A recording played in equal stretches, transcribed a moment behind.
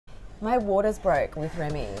My waters broke with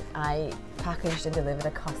Remy. I packaged and delivered a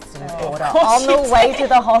customs order of course on the way to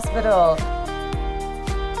the hospital.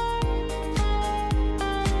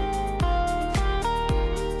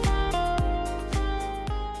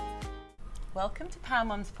 Welcome to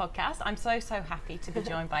Pwrmums podcast. I'm so happy to be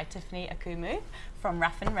joined by Tiffany Okumu from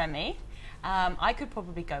Raph Remy. I could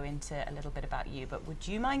probably go into a little bit about you, but would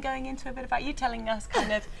you mind going into a bit about you, telling us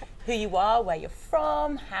kind of who you are, where you're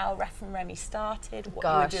from, how Raph Remy started, what you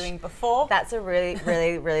were doing before? That's a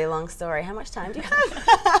really long story. How much time do you have?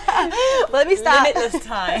 Well, let me start. Limitless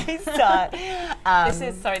time. Let me start.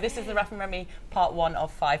 This is the Raph Remy part 1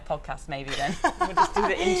 of 5 podcasts maybe then. We'll just do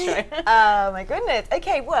the intro. Oh my goodness.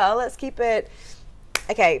 Okay, well, let's keep it.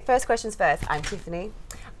 Okay, first questions first. I'm Tiffany.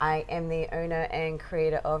 I am the owner and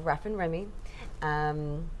creator of Raph Remy.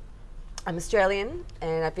 I'm Australian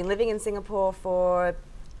and I've been living in Singapore for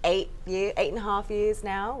 8.5 years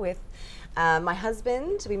now with my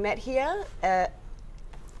husband. We met here it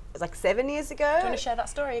was like 7 years ago. Do you want to share that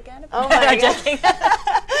story again? Oh my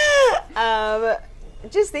God.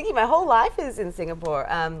 Just thinking, my whole life is in Singapore.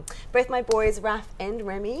 Both my boys, Raph and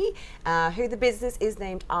Remy, who the business is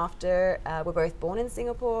named after, were both born in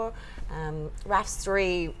Singapore. Raph's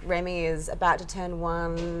 3, Remy is about to turn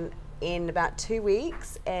 1 in about 2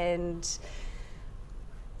 weeks. And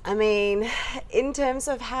I mean, in terms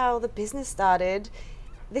of how the business started,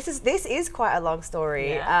 this is quite a long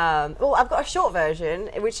story. Yeah. Well, I've got a short version,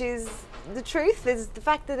 which is the truth is the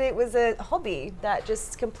fact that it was a hobby that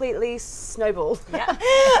just completely snowballed. Yeah,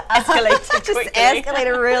 escalated quickly. Just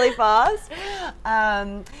escalated really fast.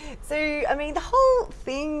 So, I mean, the whole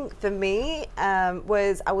thing for me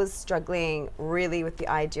was I was struggling really with the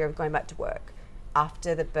idea of going back to work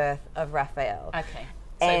after the birth of Raphael. Okay.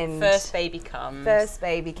 So and first baby comes. First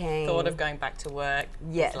baby came. Thought of going back to work.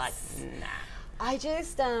 Yes. It's like, nah. I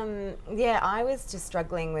just, I was just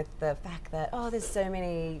struggling with the fact that, there's so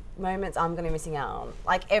many moments I'm going to be missing out on.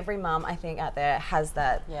 Like every mum, I think, out there has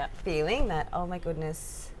that feeling that, oh my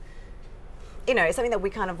goodness, it's something that we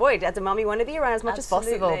can't avoid. As a mum, you want to be around as much as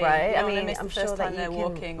possible, right? I mean, I'm sure that you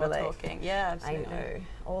walking or relate. talking. Yeah, absolutely. I know,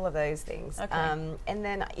 all of those things. Okay. And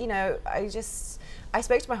then, I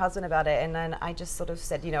spoke to my husband about it, and then I just sort of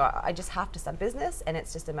said, I just have to start business, and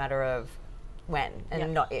it's just a matter of when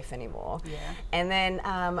and not if anymore. Yeah. And then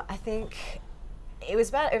I think it was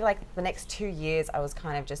about over like the next 2 years I was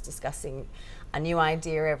kind of just discussing a new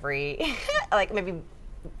idea every like maybe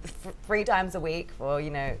 3 times a week for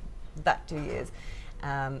that 2 years.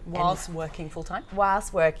 Whilst working full time?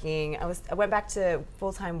 Whilst working, I went back to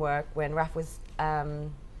full-time work when Raph was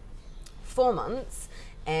 4 months,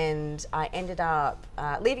 and I ended up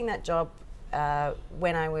leaving that job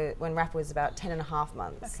when Raph was about 10.5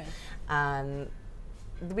 months. Okay.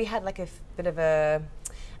 We had like a bit of a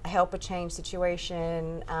helper change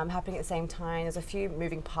situation happening at the same time. There's a few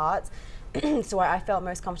moving parts, so I felt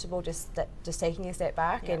most comfortable just taking a step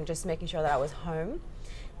back and just making sure that I was home.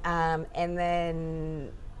 And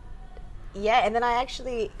then I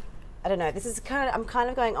actually, I don't know, I'm kind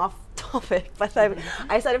of going off topic, but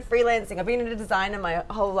I started freelancing. I've been a designer my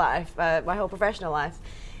whole life, my whole professional life.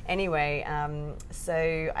 Anyway, so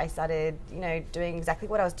I started, doing exactly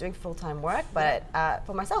what I was doing full-time work, but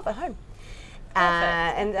for myself at home.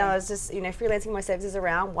 And I was just, freelancing my services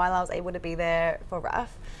around while I was able to be there for Raph.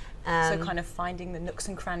 So kind of finding the nooks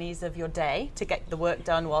and crannies of your day to get the work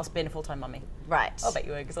done whilst being a full-time mummy. Right. I bet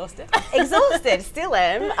you were exhausted. Exhausted, still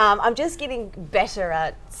am. I'm just getting better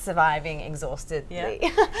at surviving exhaustedly.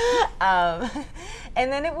 Yeah.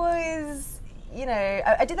 And then it was,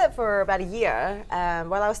 I did that for about a year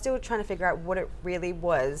while I was still trying to figure out what it really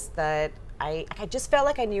was that I just felt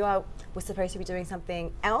like I knew I was supposed to be doing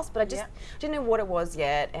something else, but I just didn't know what it was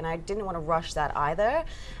yet, and I didn't want to rush that either.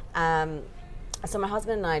 So my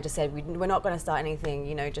husband and I just said we're not going to start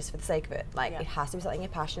anything, just for the sake of it. Like it has to be something you're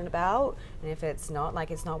passionate about, and if it's not,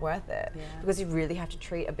 it's not worth it. Yeah. Because you really have to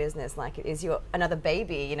treat a business like it is another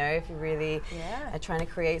baby. If you really are trying to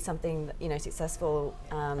create something, successful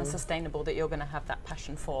and sustainable that you're going to have that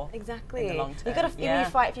passion for. Exactly. In the long term. You got to you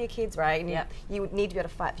fight for your kids, right? And you need to be able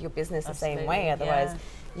to fight for your business the same way. Otherwise,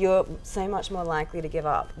 you're so much more likely to give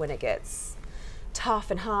up when it gets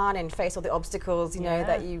tough and hard and face all the obstacles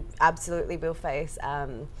that you absolutely will face.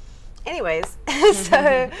 Anyways,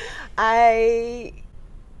 so I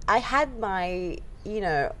had my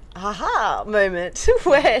aha moment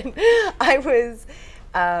when I was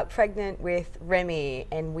pregnant with Remy,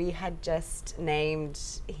 and we had just named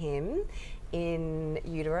him in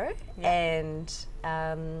utero, and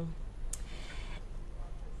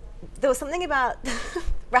there was something about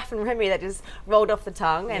Raph and Remy that just rolled off the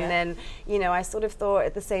tongue, and then I sort of thought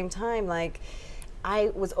at the same time, like,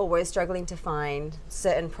 I was always struggling to find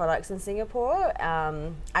certain products in Singapore.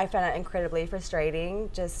 I found it incredibly frustrating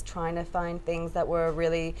just trying to find things that were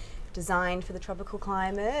really designed for the tropical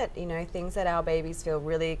climate, you know, things that our babies feel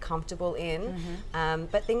really comfortable in,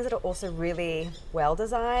 but things that are also really well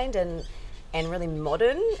designed and really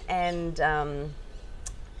modern, and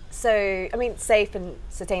so, I mean, safe and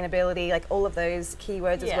sustainability, like all of those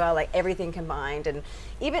keywords as well, like everything combined, and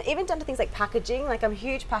even down to things like packaging. Like, I'm a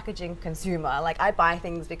huge packaging consumer. Like, I buy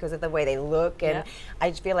things because of the way they look, and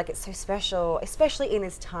I feel like it's so special, especially in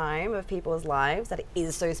this time of people's lives, that it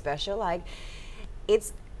is so special. Like,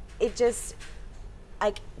 it just,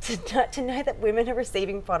 like, to know that women are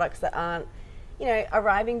receiving products that aren't, you know,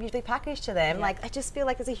 arriving beautifully packaged to them. Like, I just feel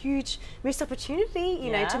like there's a huge missed opportunity,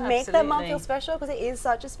 you know, to make that mum feel special, because it is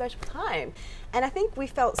such a special time. And I think we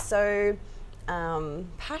felt so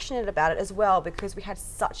passionate about it as well, because we had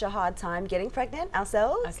such a hard time getting pregnant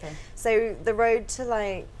ourselves. So the road to,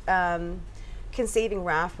 like, conceiving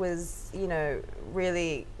Raph was, you know,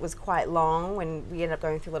 really was quite long, when we ended up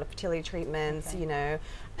going through a lot of fertility treatments, you know.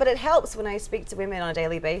 But it helps when I speak to women on a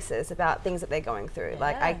daily basis about things that they're going through.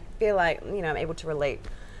 Like, I feel like, you know, I'm able to relate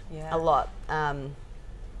a lot.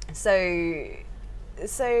 So,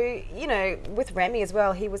 you know, with Remy as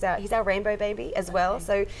well, he's our rainbow baby as well.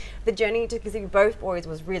 So the journey to conceiving both boys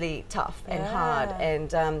was really tough and hard.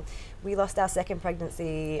 And we lost our second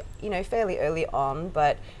pregnancy, you know, fairly early on,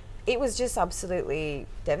 but it was just absolutely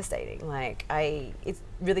devastating. Like, it's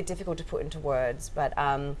really difficult to put into words, but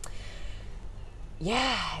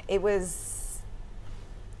yeah, it was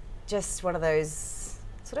just one of those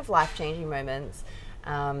sort of life-changing moments.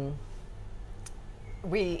 And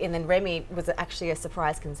then Remy was actually a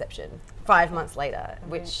surprise conception 5 months later,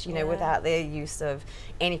 which, you know, without the use of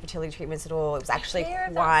any fertility treatments at all, it was actually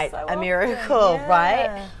quite a miracle,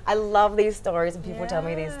 right? I love these stories, and people tell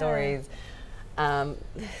me these stories. Yeah,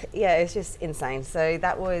 it's just insane. So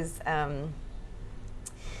that was,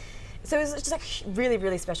 so it was just like really,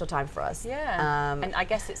 really special time for us. And I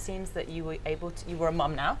guess it seems that you were a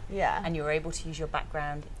mum now. And you were able to use your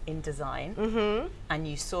background in design. And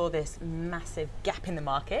you saw this massive gap in the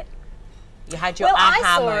market. You had your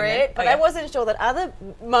aha moment. I saw it, but I wasn't sure that other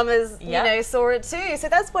mamas, you know, saw it too. So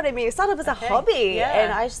that's what I mean. It started as a hobby,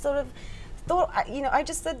 and I sort of thought, you know, I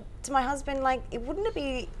just said to my husband, like, wouldn't it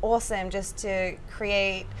be awesome just to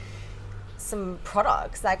create some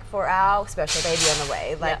products, like, for our special baby on the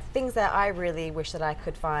way, like things that I really wish that I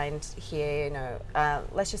could find here, you know,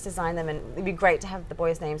 let's just design them, and it'd be great to have the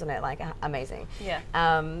boys' names on it, like, amazing.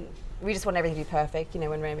 We just want everything to be perfect, you know,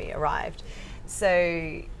 when Remy arrived.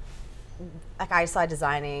 So, like, I started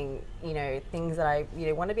designing, you know, things that I, you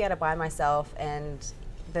know, want to be able to buy myself, and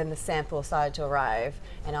then the sample started to arrive,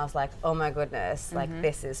 and I was like, oh my goodness, like,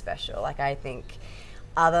 this is special. Like, I think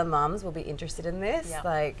other mums will be interested in this.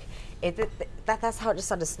 Like, that's how it just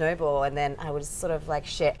started to snowball, and then I would sort of, like,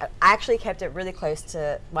 share. I actually kept it really close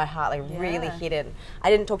to my heart, like, really hidden. I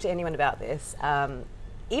didn't talk to anyone about this,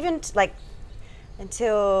 even like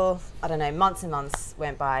until, I don't know, months and months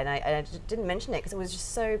went by, and I didn't mention it because it was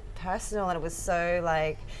just so personal, and it was so,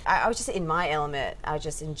 like, I was just in my element. I was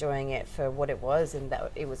just enjoying it for what it was, and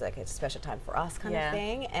that it was like a special time for us kind of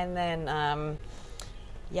thing. And then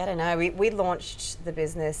yeah, I don't know, we launched the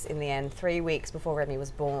business in the end 3 weeks before Remy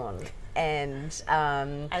was born. And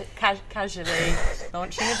casually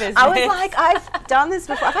launching a business. I was like, I've done this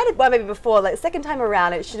before. I've had it one baby before. Like, the second time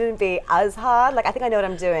around, it shouldn't be as hard. Like, I think I know what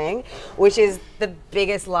I'm doing, which is the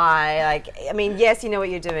biggest lie. Like, I mean, yes, you know what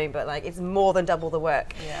you're doing, but, like, it's more than double the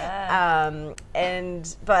work.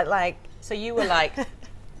 But like, so you were like,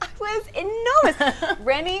 I was enormous.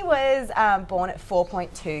 Remy was born at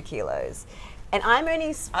 4.2 kilos. And I'm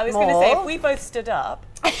only small. I was going to say, if we both stood up,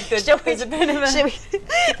 there's a bit of a...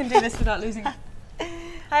 You can do this without losing... Hi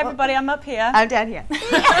everybody, I'm up here. I'm down here. Okay,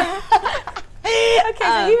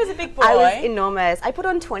 so he was a big boy. I was enormous. I put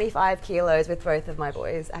on 25 kilos with both of my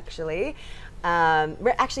boys, actually.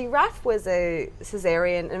 Actually, Raph was a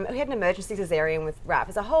cesarean, and we had an emergency cesarean with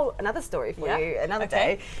Raph. There's another story for you another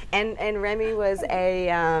day. And Remy was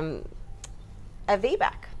a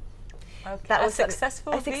VBAC. Okay. That was a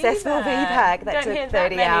successful VBAC that took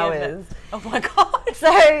 30 hours. Oh my God. So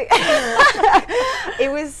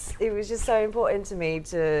it was just so important to me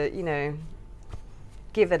to, you know,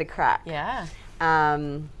 give it a crack.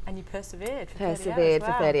 And you persevered for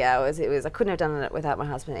 30 hours. I couldn't have done it without my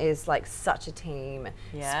husband. It is, like, such a team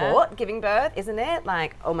sport, giving birth, isn't it?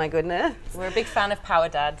 Like, oh my goodness. We're a big fan of power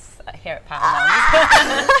dads here at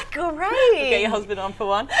Pwrmums. Great. We'll get your husband on for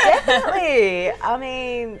one. Definitely. I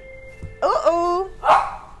mean,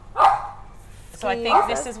 So I think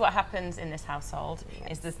this is what happens in this household,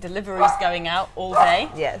 is there's deliveries going out all day.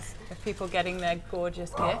 Yes. Of people getting their gorgeous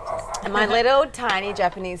gifts. And my little tiny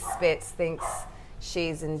Japanese Spitz thinks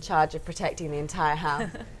she's in charge of protecting the entire house.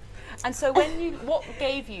 And so what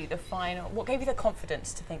gave you the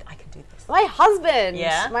confidence to think, I can do this? My husband.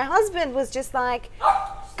 Yeah. My husband was just like,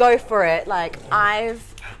 go for it. Like,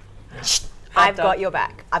 I've got your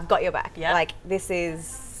back. I've got your back. Yeah. Like, this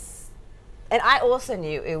is, and I also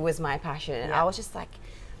knew it was my passion. Yeah. I was just like,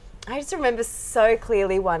 I just remember so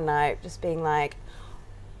clearly one night just being like,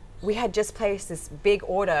 we had just placed this big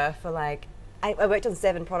order for like, I worked on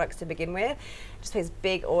 7 products to begin with, just placed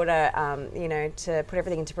big order, you know, to put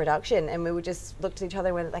everything into production, and we would just look to each other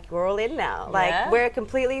and went like, we're all in now. Like, we're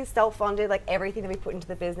completely self-funded, like everything that we put into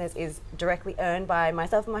the business is directly earned by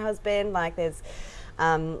myself and my husband. Like there's,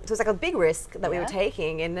 so it's like a big risk that we were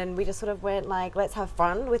taking, and then we just sort of went like, let's have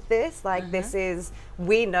fun with this. Like this is,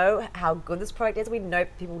 we know how good this product is, we know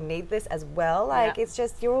people need this as well. Like it's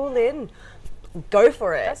just, you're all in. Go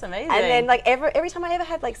for it. That's amazing. And then like every time I ever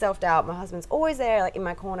had like self-doubt, my husband's always there like in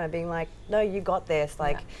my corner being like, no, you got this.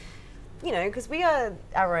 Like, you know, because we are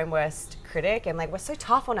our own worst critic, and like we're so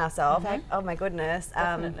tough on ourselves. Like, oh my goodness.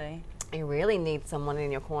 Definitely. You really need someone in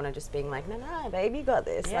your corner just being like, no, babe, you got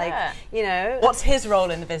this. Yeah. Like, you know. What's his role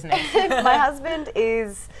in the business? My husband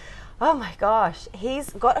is, oh my gosh, he's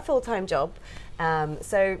got a full-time job.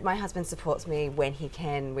 So my husband supports me when he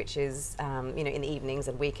can, which is, you know, in the evenings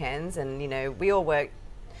and weekends. And, you know, we all work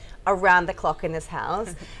around the clock in this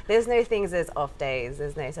house. There's no things as off days.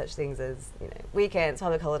 There's no such things as, you know, weekends,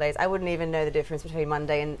 public holidays. I wouldn't even know the difference between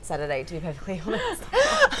Monday and Saturday, to be perfectly honest.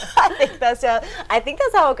 I think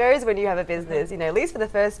that's how it goes when you have a business, you know, at least for the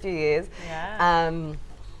first few years. Yeah.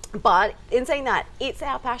 But in saying that, it's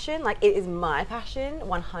our passion. Like, it is my passion,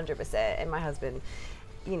 100%. And my husband,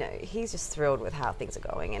 you know, he's just thrilled with how things are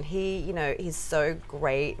going, and he, you know, he's so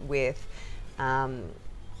great with,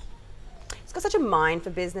 he's got such a mind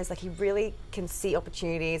for business. Like, he really can see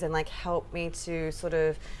opportunities and like help me to sort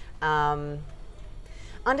of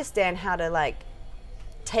understand how to like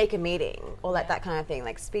take a meeting or like that kind of thing.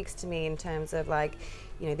 Like, speaks to me in terms of like,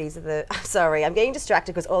 you know, these are the, I'm sorry, I'm getting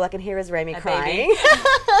distracted because all I can hear is Remy crying.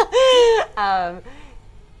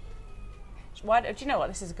 Do you know what?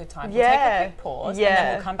 This is a good time. We'll take a quick pause and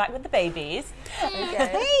then we'll come back with the babies.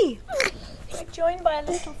 Okay. Hey! We're joined by a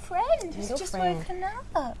little friend who's just woken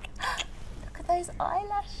up. Look at those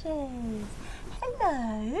eyelashes.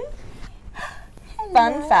 Hello. Hello.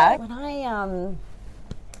 Fun fact, when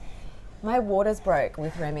my waters broke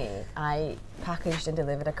with Remy, I packaged and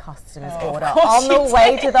delivered a customer's order on the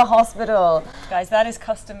way to the hospital. Guys, that is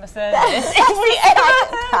customer service.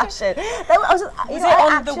 Passion. Was it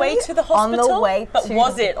on the way to the hospital? On the way but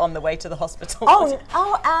was it on the way to the hospital?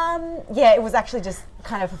 Yeah, it was actually just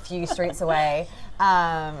kind of a few streets away. We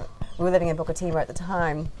were living in Bukit Timah at the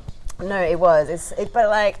time. No, it was. But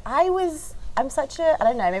like, I'm such a, I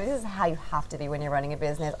don't know, maybe this is how you have to be when you're running a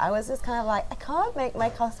business. I was just kind of like, I can't make my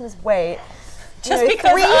customers wait. Just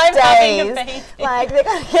because I'm having a baby. Like, they're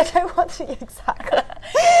going to get, I want to, exactly.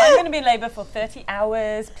 I'm going to be in labour for 30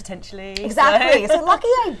 hours, potentially. Exactly. So lucky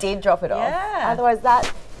I did drop it off. Yeah. Otherwise,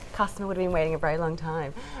 that customer would have been waiting a very long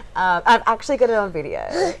time. I've actually got it on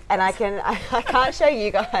video, and I can't show you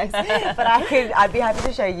guys, but I'd be happy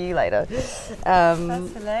to show you later.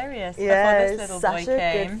 That's hilarious. Yeah, Before this little such boy a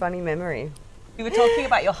came. good, funny memory. We were talking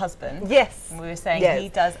about your husband. Yes. And we were saying he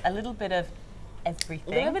does a little bit of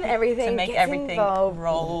everything. A little bit of everything. To make gets everything involved.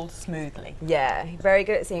 roll smoothly. Yeah, he's very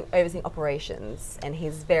good at overseeing operations, and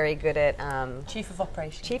he's very good at Chief of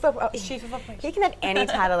Operations. Chief of Operations. He can have any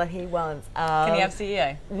title that he wants. Can he have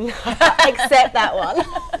CEO? Except that one.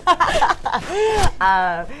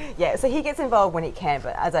 Yeah, so he gets involved when he can,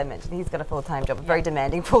 but as I mentioned, he's got a full-time job, a very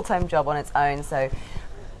demanding full-time job on its own. So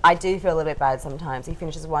I do feel a little bit bad sometimes. He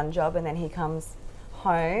finishes one job and then he comes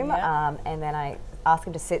home, and then I ask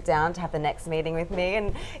him to sit down to have the next meeting with me,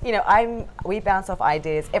 and you know, we bounce off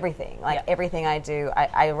ideas, everything, like everything I do,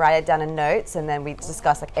 I write it down in notes, and then we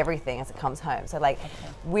discuss like everything as it comes home. So like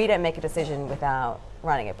we don't make a decision without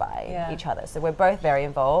running it by each other. So we're both very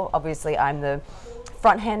involved. Obviously, I'm the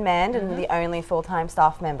front hand man and the only full-time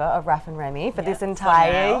staff member of Raph and Remy for this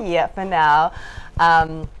entire year for now.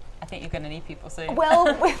 I think you're going to need people soon. Well,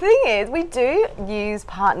 the thing is, we do use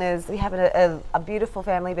partners. We have a beautiful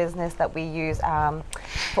family business that we use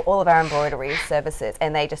for all of our embroidery services,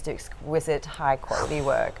 and they just do exquisite, high-quality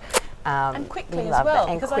work. And quickly as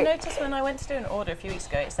well, because I noticed when I went to do an order a few weeks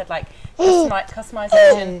ago, it said like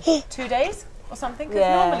customization 2 days. or something? Because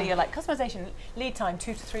normally you're like, customization lead time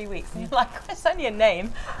 2 to 3 weeks. And you're like, it's only a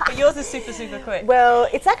name. But yours is super, super quick. Well,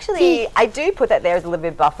 it's actually, I do put that there as a little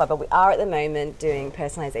bit of buffer, but we are at the moment doing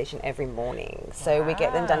personalisation every morning. So we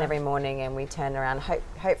get them done every morning and we turn around,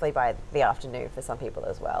 hopefully by the afternoon for some people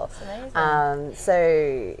as well. That's amazing.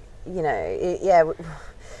 So, you know,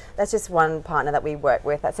 that's just one partner that we work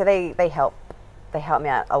with. So they help me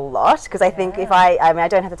out a lot, because I think if I mean, I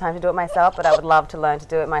don't have the time to do it myself, but I would love to learn to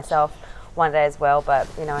do it myself one day as well. But,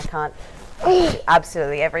 you know, I can't do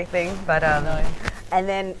absolutely everything. But and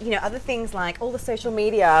then, you know, other things like all the social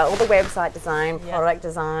media, all the website design, product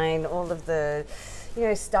design, all of the, you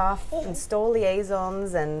know, staff and store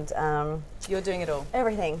liaisons, and you're doing it all.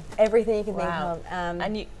 Everything you can think of.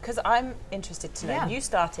 And you, because I'm interested to know, you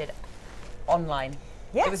started online.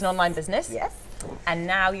 Yes. It was an online business. Yes. And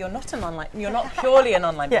now you're not purely an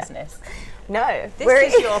online business. No.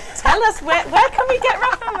 This is your, tell us, where can we get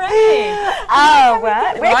Raph and Remy?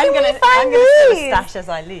 Where I'm can going we find to sort of these? stash as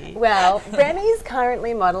I leave. Well, Remy's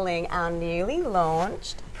currently modelling our newly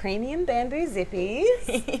launched premium bamboo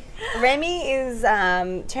zippies. Remy is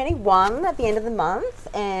turning 1 at the end of the month,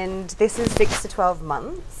 and this is 6 to 12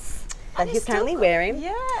 months. That he's currently wearing.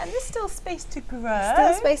 Yeah, and there's still space to grow.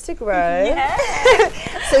 Still space to grow. Yeah.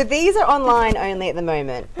 So these are online only at the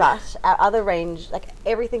moment, but our other range, like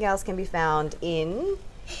everything else, can be found in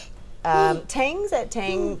Tang's at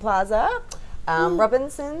Tang Plaza,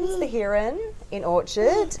 Robinson's, the Heron in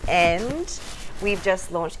Orchard, and we've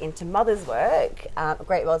just launched into Mother's Work,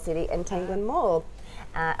 Great World City and Tanglin Mall.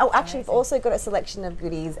 Actually, we've also got a selection of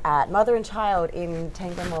goodies at Mother and Child in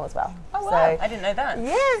Tanglin Mall as well. Oh, wow. So, I didn't know that.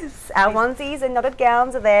 Yes, our onesies and knotted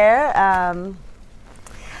gowns are there.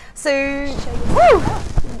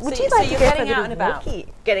 Would you like to go getting for a out and about?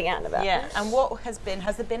 Getting out and about. Yeah, and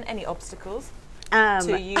has there been any obstacles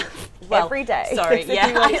to you? Well, every day. Sorry,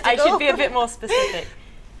 I should be a bit more specific.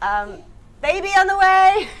 Baby on the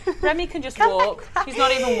way. Remy can just walk. He's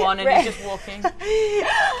not even 1 and he's just walking.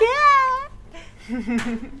 Yeah.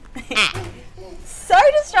 So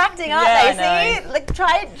distracting, aren't they? See, like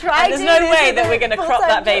try. And there's no way that we're going to crop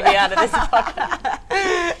that baby out of this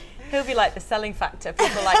podcast. He'll be like the selling factor.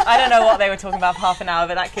 People are like, I don't know what they were talking about for half an hour,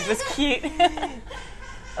 but that kid was cute.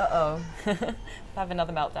 Have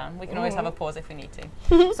another meltdown. We can always have a pause if we need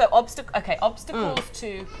to. So obstacles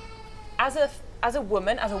to, as a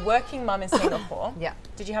woman, as a working mum in Singapore.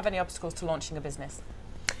 Did you have any obstacles to launching a business?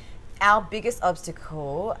 Our biggest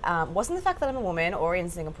obstacle wasn't the fact that I'm a woman or in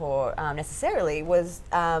Singapore necessarily, was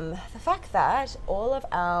the fact that all of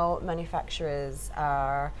our manufacturers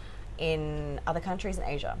are in other countries in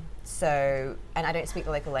Asia. So, and I don't speak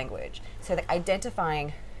the local language. So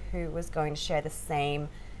identifying who was going to share the same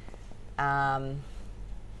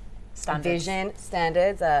vision,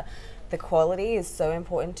 standards, the quality is so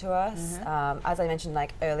important to us. As I mentioned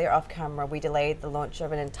earlier off camera, we delayed the launch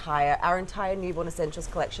of our entire newborn essentials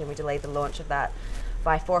collection. We delayed the launch of that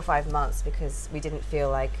by 4 or 5 months because we didn't feel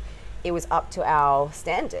like it was up to our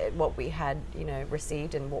standard, what we had,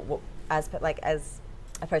 received, and as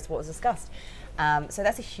opposed to what was discussed. So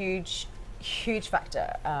that's a huge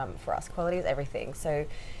factor for us. Quality is everything. So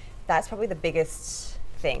that's probably the biggest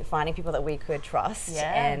thing, finding people that we could trust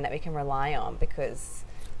and that we can rely on, because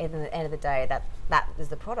at the end of the day, that is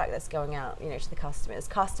the product that's going out, to the customers.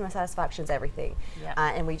 Customer satisfaction is everything,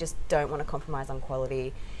 and we just don't want to compromise on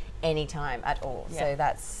quality anytime at all. So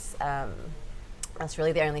that's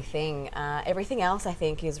really the only thing. Everything else, I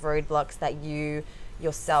think, is roadblocks that you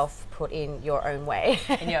yourself put in your own way,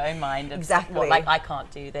 in your own mind. Exactly. I can't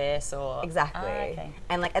do this, or exactly.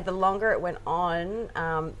 And the longer it went on,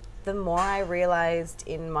 the more I realized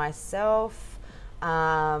in myself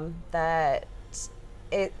that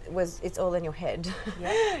it's all in your head,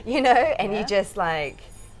 and you just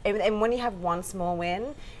and when you have one small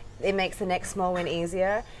win, it makes the next small win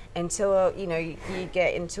easier until you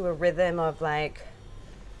get into a rhythm of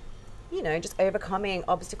just overcoming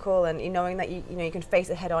obstacle and knowing that you can face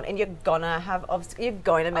it head on, and you're gonna have obstacles, you're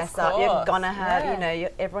going to mess up, you're gonna have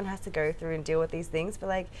everyone has to go through and deal with these things,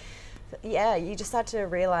 but you just start to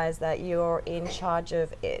realize that you're in charge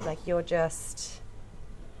of it. You're just,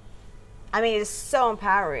 it's so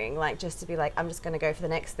empowering, just to be I'm just going to go for the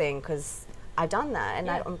next thing because I've done that, and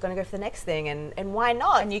I'm going to go for the next thing, and why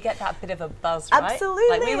not? And you get that bit of a buzz, right?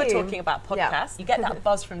 Absolutely. We were talking about podcasts. You get that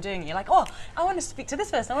buzz from doing it. You're like, oh, I want to speak to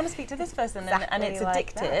this person, I want to speak to this person, and it's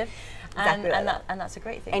addictive. And that's a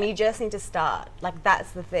great thing. And you just need to start.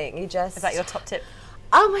 That's the thing. Is that your top tip?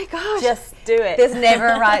 Oh my gosh. Just do it. There's never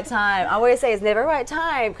a right time. I always say it's never a right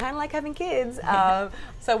time, kind of like having kids.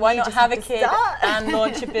 So why not have a kid and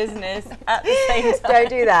launch a business at the same time? Don't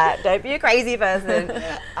do that. Don't be a crazy person.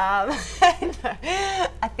 I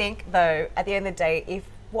think, though, at the end of the day, if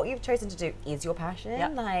what you've chosen to do is your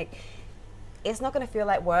passion, like, it's not going to feel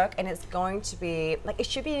like work, and it's going to be, like, it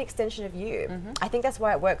should be an extension of you. I think that's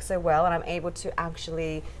why it works so well, and I'm able to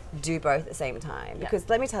actually do both at the same time. Because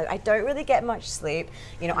let me tell you, I don't really get much sleep.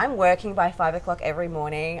 You know, I'm working by 5 o'clock every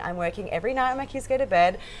morning. I'm working every night when my kids go to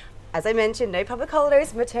bed. As I mentioned, no public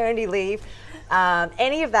holidays, maternity leave,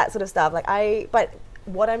 any of that sort of stuff. Like, but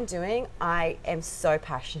what I'm doing, I am so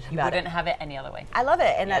passionate about it. You wouldn't have it any other way. I love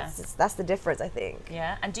it, and that's the difference, I think.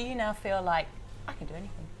 Yeah, and do you now feel like, I can do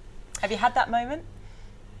anything? Have you had that moment?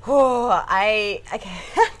 Oh,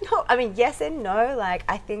 no, I mean, yes and no. Like,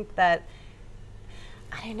 I think that,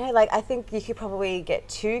 I don't know, like, I think you could probably get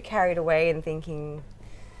too carried away in thinking,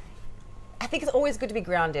 I think it's always good to be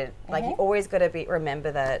grounded. Like, you always got to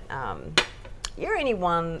remember that you're only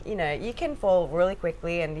one, you know, you can fall really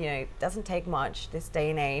quickly, and, you know, it doesn't take much this day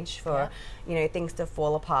and age for, you know, things to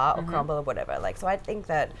fall apart or crumble or whatever. Like, so I think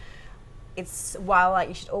that while, like,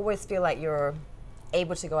 you should always feel like you're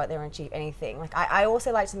able to go out there and achieve anything. Like, I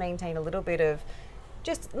also like to maintain a little bit of,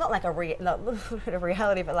 just not like a little bit of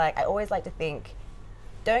reality, but like, I always like to think,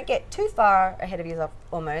 don't get too far ahead of yourself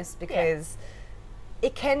almost, because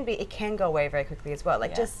it can go away very quickly as well.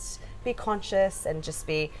 Like, just be conscious and just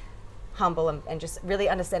be humble and just really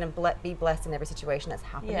understand and be blessed in every situation that's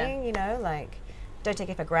happening, you know, like, don't take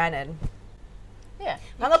it for granted. Yeah.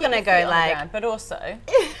 I'm not going to go like, but also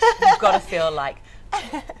you've got to feel like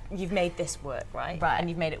you've made this work, right? And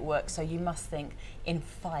you've made it work, so you must think in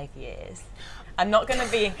 5 years. I'm not going to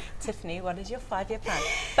be, Tiffany, what is your 5-year plan?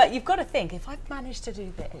 But you've got to think, if I've managed to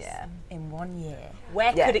do this in 1 year,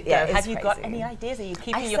 where could it go? Have you got any ideas? Are you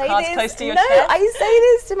keeping your cards close to your chest? No, I say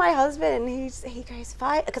this to my husband, and he goes,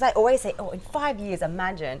 5, because I always say, oh, in 5 years,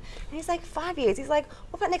 imagine. And he's like, 5 years? He's like,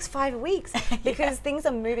 what about next 5 weeks? Because things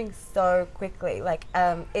are moving so quickly. Like,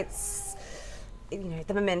 it's, you know,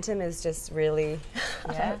 the momentum is just really.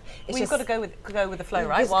 You've got to go with the flow,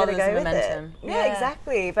 right? While there's the momentum. Yeah,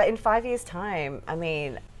 exactly. But in 5 years' time, I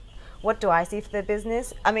mean, what do I see for the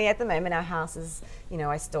business? I mean, at the moment, our house is, you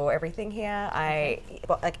know, I store everything here.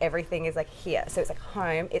 Like, everything is like here. So it's like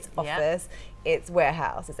home, it's office, it's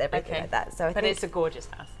warehouse, it's everything like that. So I think it's a gorgeous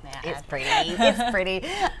house. It's pretty. It's pretty.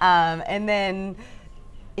 And then,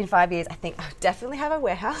 in 5 years, I think I'll definitely have a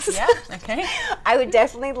warehouse. Yeah, okay. I would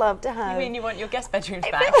definitely love to have. You mean you want your guest bedrooms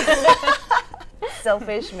back?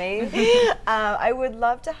 Selfish me. I would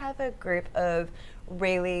love to have a group of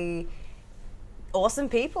really awesome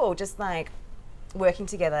people just like working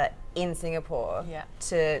together in Singapore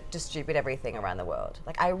to distribute everything around the world.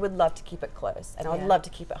 Like, I would love to keep it close, and I would love to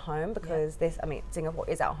keep it home, because Singapore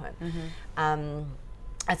is our home.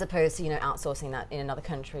 As opposed to, you know, outsourcing that in another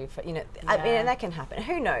country for, you know, I mean, and that can happen.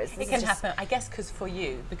 Who knows? It can happen, I guess, because for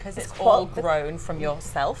you, because it's all grown from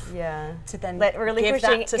yourself. To then give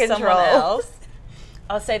that to someone else.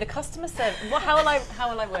 I'll say the customer service. How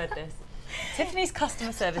will I word this? Tiffany's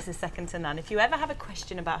customer service is second to none. If you ever have a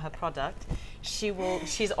question about her product, she's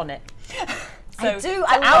on it. So I do.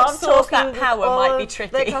 I outsource that power might be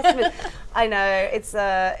tricky. I know it's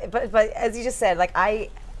but as you just said, like,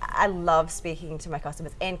 I love speaking to my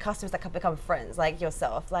customers, and customers that can become friends, like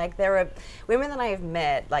yourself. Like, there are women that I have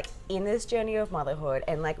met, like, in this journey of motherhood,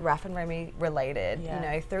 and like Raph and Remy related, you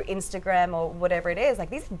know, through Instagram or whatever it is. Like,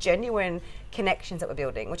 these are genuine connections that we're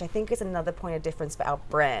building, which I think is another point of difference for our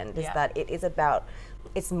brand, is that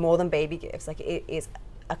it's more than baby gifts. Like, it is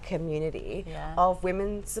a community of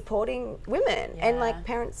women supporting women, and like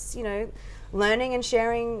parents, you know, learning and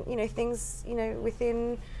sharing, you know, things, you know,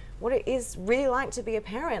 within what it is really like to be a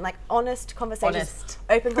parent, like honest conversations,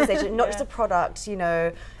 open conversation, not just a product, you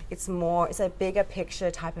know, it's a bigger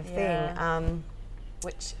picture type of thing.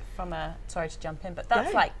 Which sorry to jump in, but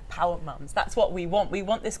that's like Pwrmums. That's what we want. We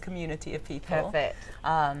want this community of people. Perfect.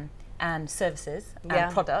 And services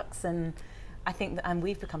and products, and I think that, and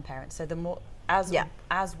we've become parents, so the more,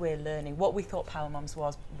 as we're learning, what we thought Pwrmums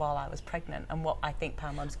was while I was pregnant, and what I think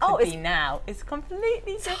Pwrmums could be now is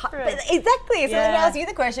completely different. Exactly. So let me ask you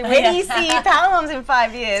the question: where do you see Pwrmums in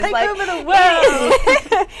 5 years? Take over the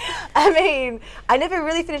world. I mean, I never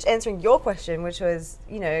really finished answering your question, which was,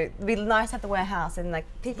 you know, it'd be nice to have the warehouse and like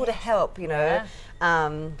people to help, you know.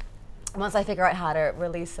 Once I figure out how to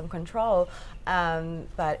release some control,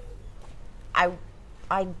 but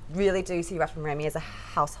I really do see Raph Remy as a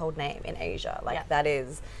household name in Asia. Like, that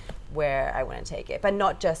is where I want to take it, but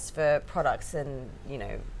not just for products and, you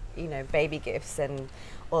know, you know, baby gifts and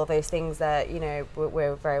all those things that, you know,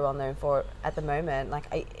 we're very well known for at the moment. Like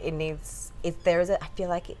I feel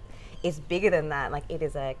like it's bigger than that. Like it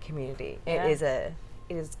is a community. Yeah.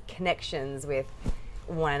 It is connections with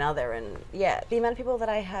one another, and yeah, the amount of people that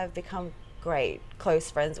I have become great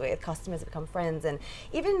close friends with, customers have become friends, and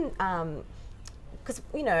even because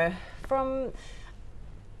you know, from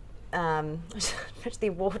the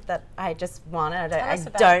award that I just won, and I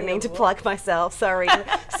don't mean to plug myself, sorry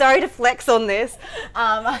sorry to flex on this.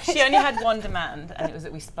 She only had one demand, and it was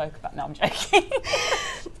that we spoke about, no, I'm joking.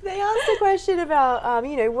 They asked a question about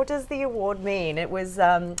you know, what does the award mean? It was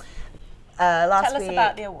last Tell week. us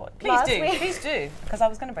about the award. Please do, because I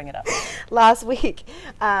was going to bring it up. Last week,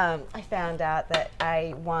 I found out that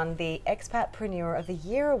I won the Expatpreneur of the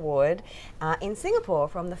Year award in Singapore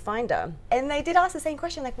from The Finder. And they did ask the same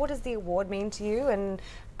question, like, what does the award mean to you? And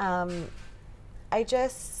I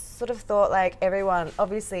just sort of thought, like, everyone,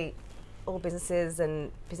 obviously, all businesses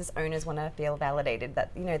and business owners want to feel validated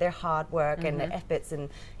that, you know, their hard work and their efforts and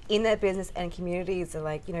in their business and communities are,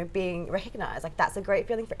 like, you know, being recognized. Like, that's a great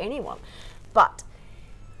feeling for anyone. But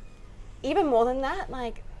even more than that,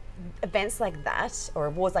 like, events like that or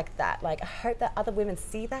awards like that, like, I hope that other women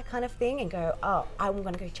see that kind of thing and go, oh, I'm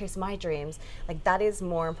going to go chase my dreams. Like, that is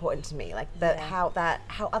more important to me. Like, how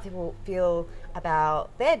other people feel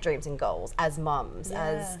about their dreams and goals as mums,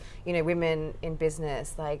 as, you know, women in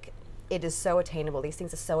business. Like, it is so attainable. These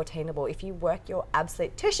things are so attainable. If you work your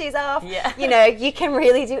absolute tushies off, you know, you can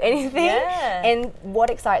really do anything. And what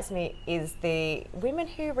excites me is the women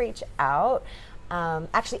who reach out,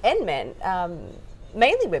 actually, and men,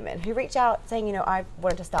 mainly women, who reach out saying, you know, I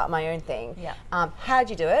wanted to start my own thing. How'd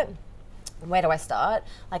you do it? Where do I start?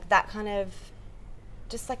 Like that kind of,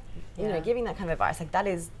 just like, you know, giving that kind of advice. Like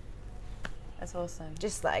that's awesome.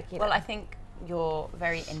 Just like, you know. Well, I think you're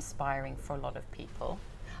very inspiring for a lot of people.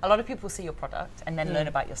 A lot of people see your product and then learn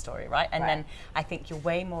about your story, right? And then I think you're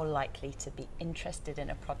way more likely to be interested in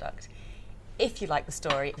a product if you like the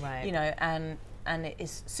story, you know, and it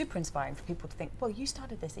is super inspiring for people to think, well, you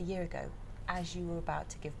started this a year ago as you were about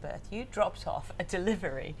to give birth. You dropped off a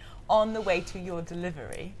delivery on the way to your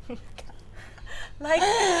delivery. Like,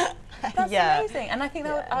 that's amazing. And I think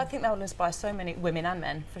that will inspire so many women and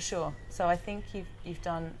men, for sure. So I think you've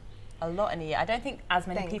done a lot in a year. I don't think as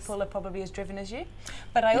many people are probably as driven as you,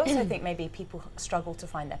 but I also think maybe people struggle to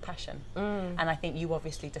find their passion. And I think you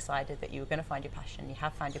obviously decided that you were going to find your passion. You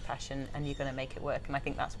have found your passion, and you're going to make it work. And I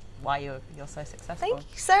think that's why you're so successful. Thank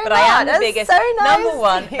you so much. But I am the biggest number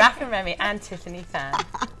one Raph Remy and Tiffany fan.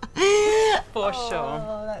 For sure.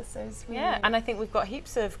 Oh, that's so sweet. Yeah, and I think we've got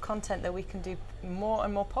heaps of content that we can do more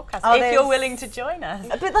and more podcasts if you're willing to join us.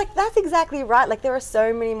 But like, that's exactly right. Like, there are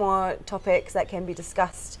so many more topics that can be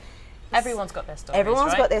discussed. Everyone's got their stories.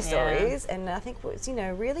 Everyone's got their stories, and I think it's, you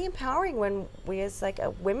know, really empowering when we as like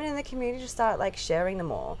women in the community just start like sharing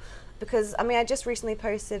them all. Because I mean, I just recently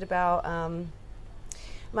posted about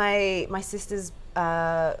my sister's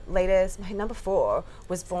latest, my number 4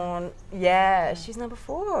 was born. Yeah, she's number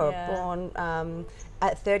 4, born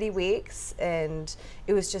at 30 weeks, and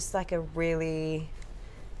it was just like a really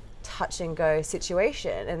touch and go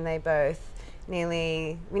situation, and they both. We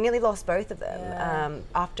nearly lost both of them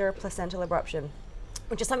after a placental abruption,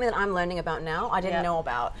 which is something that I'm learning about now. I didn't know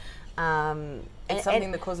about. It's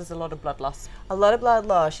something that causes a lot of blood loss. A lot of blood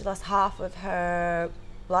loss. She lost half of her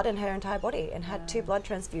blood in her entire body and had 2 blood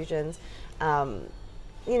transfusions.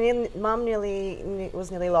 You know, mum was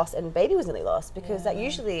nearly lost, and baby was nearly lost, because that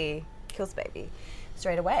usually kills baby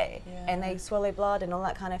straight away, and they swallow blood and all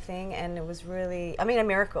that kind of thing, and it was really, I mean, a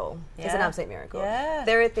miracle. It's an absolute miracle.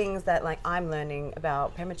 There are things that like I'm learning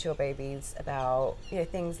about premature babies, about, you know,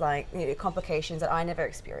 things like, you know, complications that I never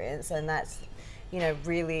experienced, and that's, you know,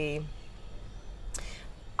 really,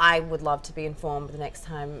 I would love to be informed the next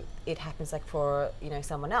time it happens, like for, you know,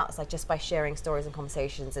 someone else, like just by sharing stories and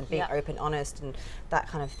conversations and being open, honest, and that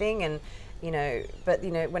kind of thing. And, you know, but, you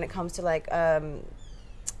know, when it comes to like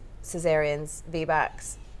cesareans,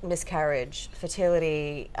 VBACs, miscarriage,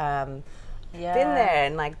 fertility, been there,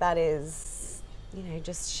 and like that is, you know,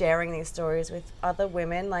 just sharing these stories with other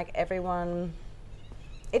women, like everyone,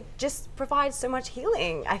 it just provides so much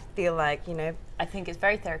healing. I feel like, you know, I think it's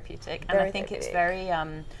very therapeutic, and I think it's very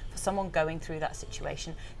for someone going through that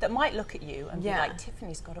situation that might look at you and be like,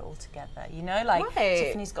 Tiffany's got it all together, you know, like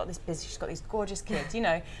Tiffany's got this busy, she's got these gorgeous kids, you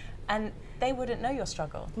know, and they wouldn't know your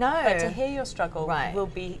struggle. No, but to hear your struggle will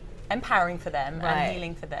be empowering for them and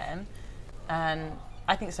healing for them. And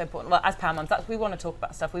I think it's so important. Well, as Pwrmums, that's we want to talk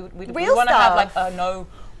about stuff. We want Real to have stuff. like a no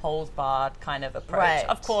holds barred kind of approach. Right.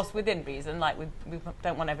 Of course, within reason. Like we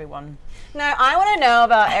don't want everyone. No, I want to know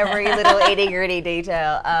about every little itty gritty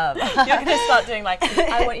detail. You're going to start doing like,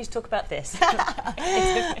 I want you to talk about this.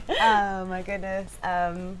 Oh my goodness.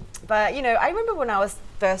 But you know, I remember when I was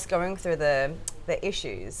first going through the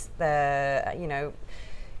issues, I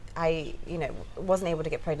wasn't able to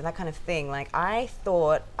get pregnant, that kind of thing. Like I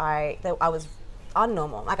thought that I was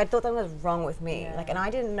unnormal. Like I thought something was wrong with me. Yeah. Like, and I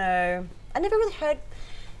didn't know. I never really heard.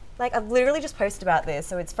 Like I've literally just posted about this,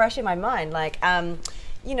 so it's fresh in my mind. Like,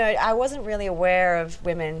 you know, I wasn't really aware of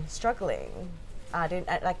women struggling. I didn't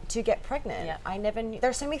like to get pregnant. Yeah. I never knew. There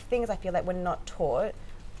are so many things I feel like we're not taught.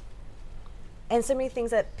 And so many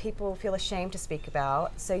things that people feel ashamed to speak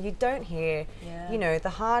about. So you don't hear, you know, the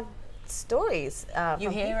hard stories You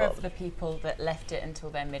from hear people. of the people that left it until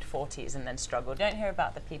their mid-40s and then struggled. Don't hear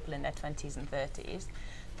about the people in their 20s and 30s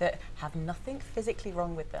that have nothing physically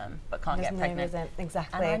wrong with them but can't get pregnant.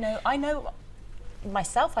 Exactly. And I know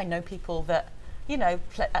myself, I know people that, you know,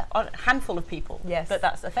 a handful of people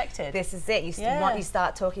that's affected. This is it. Once you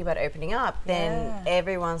start talking about opening up, then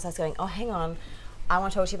everyone starts going, oh, hang on. I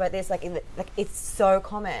want to talk to you about this. Like it's so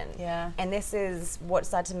common. Yeah. And this is what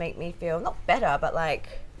started to make me feel not better, but like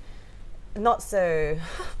not so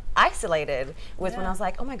isolated. Was when I was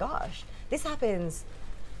like, oh my gosh, this happens.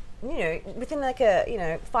 You know, within like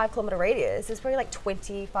a 5 kilometer radius, there's probably like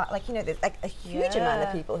 25. Like there's like a huge amount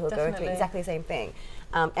of people who are going through exactly the same thing.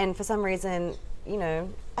 And for some reason, you know,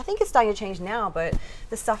 I think it's starting to change now, but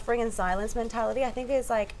the suffering and silence mentality, I think is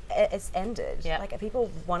like it's ended. Yeah. Like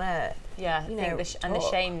people want to. Yeah, you I know, think and the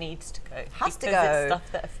shame needs to go. Has to because go. it's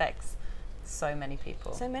stuff that affects so many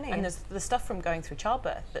people. So many. And there's the stuff from going through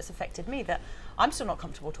childbirth that's affected me that I'm still not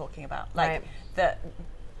comfortable talking about. Like that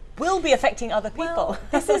will be affecting other people. Well,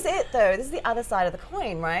 this is it though. This is the other side of the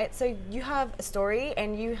coin, right? So you have a story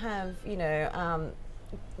and you have, you know,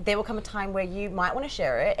 there will come a time where you might want to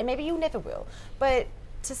share it and maybe you never will. But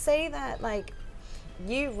to say that like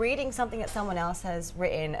you reading something that someone else has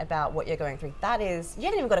written about what you're going through, that is, you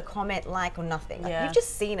haven't even got a comment, like, or nothing. Like, you've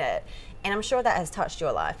just seen it. And I'm sure that has touched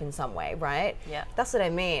your life in some way, right? Yeah. That's what I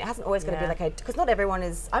mean. It hasn't always got to be like because not everyone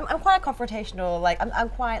is, I'm quite confrontational, like, I'm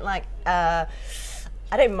quite like, I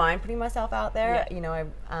don't mind putting myself out there, you know,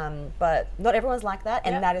 but not everyone's like that,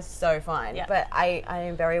 and that is so fine. But I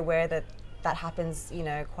am very aware that that happens, you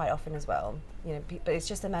know, quite often as well. You know, but it's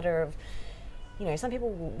just a matter of, you know, some people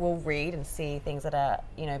will read and see things that are,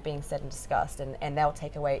 you know, being said and discussed, and they'll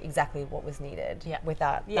take away exactly what was needed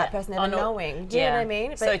without that person ever knowing. Do you know what I mean?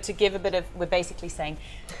 But so to give a bit of, we're basically saying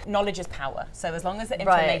knowledge is power. So as long as the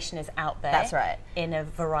information is out there in a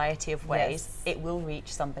variety of ways, it will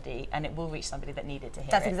reach somebody, and it will reach somebody that needed to hear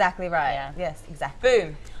it. That's exactly right. Yeah. Yes, exactly.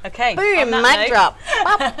 Boom. Okay. Boom, mic drop.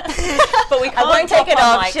 But we can't I won't take it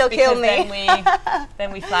off, she'll kill me.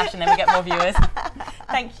 Then we flash and then we get more viewers.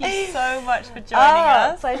 Thank you so much for joining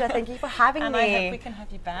us. Pleasure. Thank you for having and me. I hope we can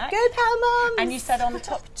have you back. Go Pwrmums! And you said on the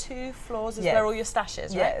top 2 floors is where all your stash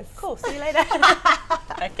is, right? Yes. Cool. See you later.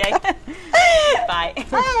 Okay. Bye.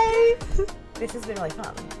 Bye. This has been really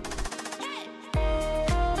fun.